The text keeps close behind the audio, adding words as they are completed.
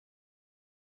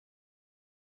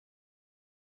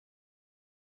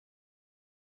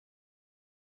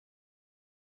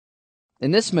In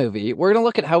this movie, we're going to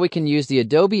look at how we can use the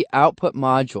Adobe Output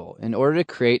module in order to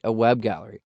create a web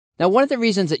gallery. Now, one of the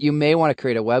reasons that you may want to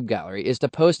create a web gallery is to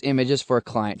post images for a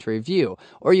client to review,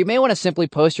 or you may want to simply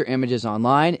post your images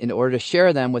online in order to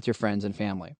share them with your friends and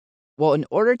family. Well, in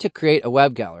order to create a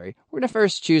web gallery, we're going to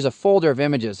first choose a folder of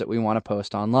images that we want to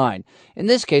post online. In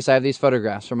this case, I have these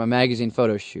photographs from a magazine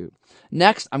photo shoot.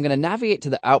 Next, I'm going to navigate to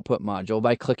the Output module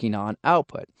by clicking on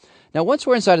Output. Now, once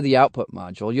we're inside of the Output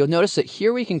module, you'll notice that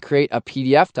here we can create a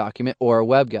PDF document or a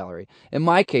web gallery. In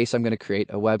my case, I'm going to create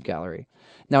a web gallery.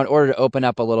 Now, in order to open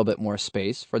up a little bit more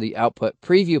space for the Output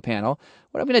Preview panel,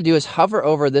 what I'm going to do is hover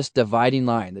over this dividing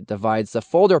line that divides the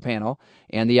Folder panel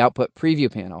and the Output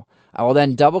Preview panel. I will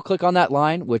then double-click on that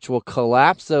line, which will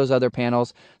collapse those other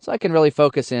panels so I can really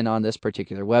focus in on this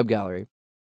particular web gallery.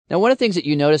 Now, one of the things that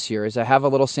you notice here is I have a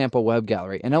little sample web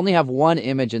gallery and I only have one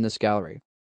image in this gallery.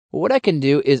 Well, what I can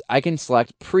do is I can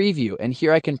select Preview, and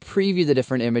here I can preview the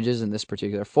different images in this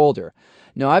particular folder.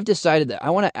 Now, I've decided that I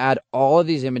want to add all of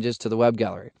these images to the web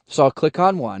gallery. So I'll click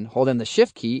on one, hold in the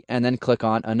Shift key, and then click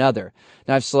on another.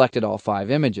 Now, I've selected all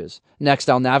 5 images. Next,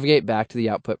 I'll navigate back to the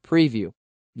Output Preview.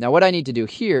 Now, what I need to do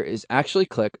here is actually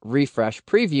click Refresh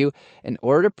Preview in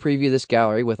order to preview this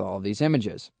gallery with all of these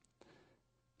images.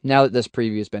 Now that this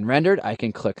preview has been rendered, I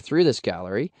can click through this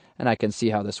gallery and I can see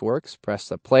how this works. Press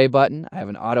the play button. I have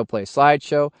an autoplay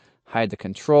slideshow, hide the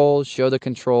controls, show the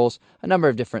controls, a number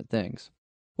of different things.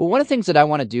 Well, one of the things that I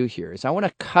want to do here is I want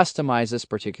to customize this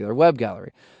particular web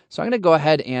gallery. So I'm going to go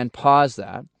ahead and pause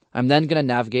that. I'm then going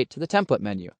to navigate to the template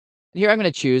menu. Here I'm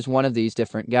going to choose one of these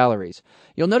different galleries.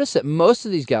 You'll notice that most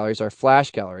of these galleries are Flash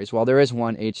galleries, while there is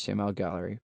one HTML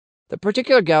gallery. The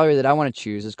particular gallery that I want to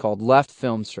choose is called Left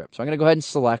Film Strip, so I'm going to go ahead and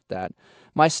select that.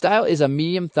 My style is a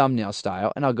medium thumbnail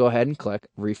style, and I'll go ahead and click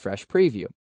Refresh Preview.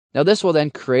 Now this will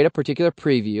then create a particular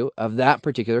preview of that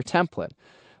particular template.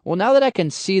 Well, now that I can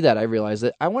see that, I realize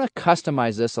that I want to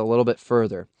customize this a little bit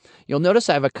further. You'll notice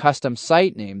I have a custom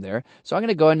site name there, so I'm going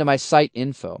to go into my site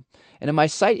info. And in my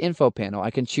site info panel,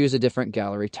 I can choose a different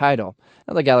gallery title.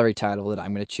 Now the gallery title that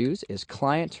I'm going to choose is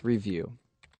Client Review.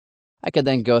 I could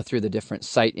then go through the different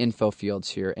site info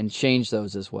fields here and change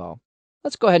those as well.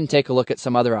 Let's go ahead and take a look at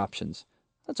some other options.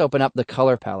 Let's open up the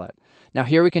color palette. Now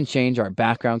here we can change our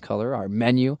background color, our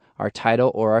menu, our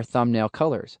title, or our thumbnail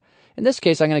colors. In this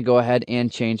case, I'm going to go ahead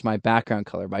and change my background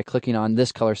color by clicking on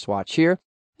this color swatch here,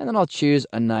 and then I'll choose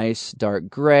a nice dark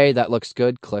gray. That looks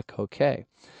good. Click OK.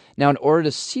 Now, in order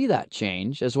to see that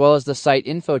change, as well as the site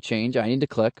info change, I need to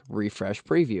click Refresh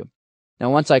Preview. Now,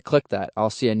 once I click that, I'll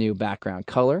see a new background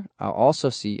color. I'll also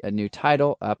see a new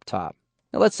title up top.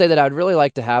 Now, let's say that I'd really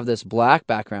like to have this black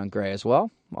background gray as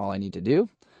well. All I need to do,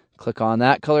 click on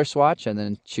that color swatch and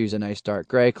then choose a nice dark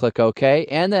gray, click OK,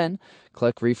 and then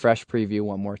click Refresh Preview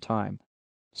one more time.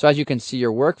 So as you can see,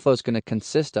 your workflow is going to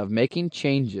consist of making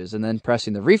changes and then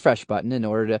pressing the refresh button in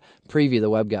order to preview the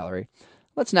web gallery.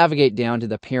 Let's navigate down to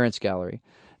the Appearance Gallery.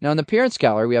 Now in the Appearance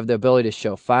Gallery, we have the ability to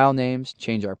show file names,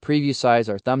 change our preview size,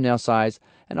 our thumbnail size,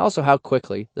 and also how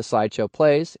quickly the slideshow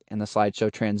plays and the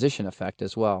slideshow transition effect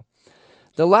as well.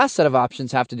 The last set of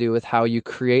options have to do with how you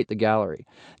create the gallery.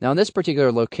 Now in this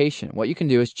particular location, what you can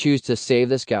do is choose to save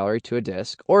this gallery to a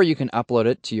disk, or you can upload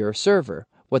it to your server.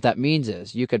 What that means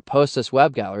is you could post this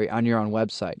web gallery on your own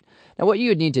website. Now what you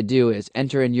would need to do is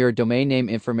enter in your domain name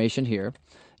information here,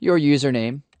 your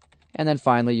username, and then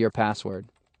finally your password.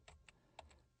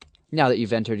 Now that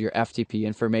you've entered your FTP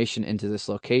information into this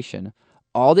location,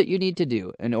 all that you need to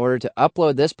do in order to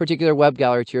upload this particular web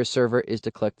gallery to your server is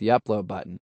to click the Upload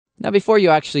button. Now, before you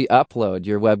actually upload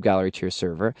your web gallery to your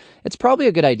server, it's probably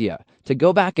a good idea to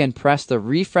go back and press the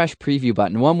Refresh Preview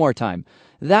button one more time.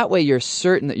 That way you're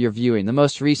certain that you're viewing the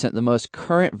most recent, the most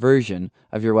current version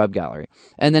of your web gallery.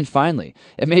 And then finally,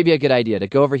 it may be a good idea to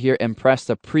go over here and press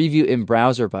the Preview in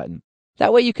Browser button.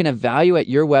 That way you can evaluate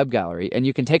your web gallery and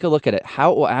you can take a look at it,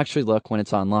 how it will actually look when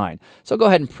it's online. So go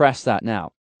ahead and press that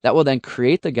now. That will then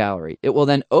create the gallery. It will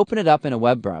then open it up in a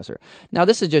web browser. Now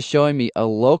this is just showing me a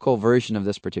local version of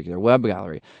this particular web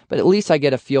gallery, but at least I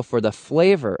get a feel for the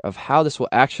flavor of how this will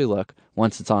actually look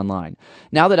once it's online.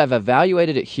 Now that I've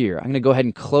evaluated it here, I'm going to go ahead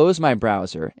and close my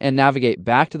browser and navigate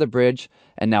back to the bridge.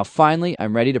 And now finally,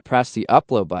 I'm ready to press the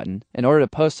Upload button in order to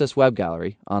post this web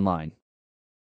gallery online.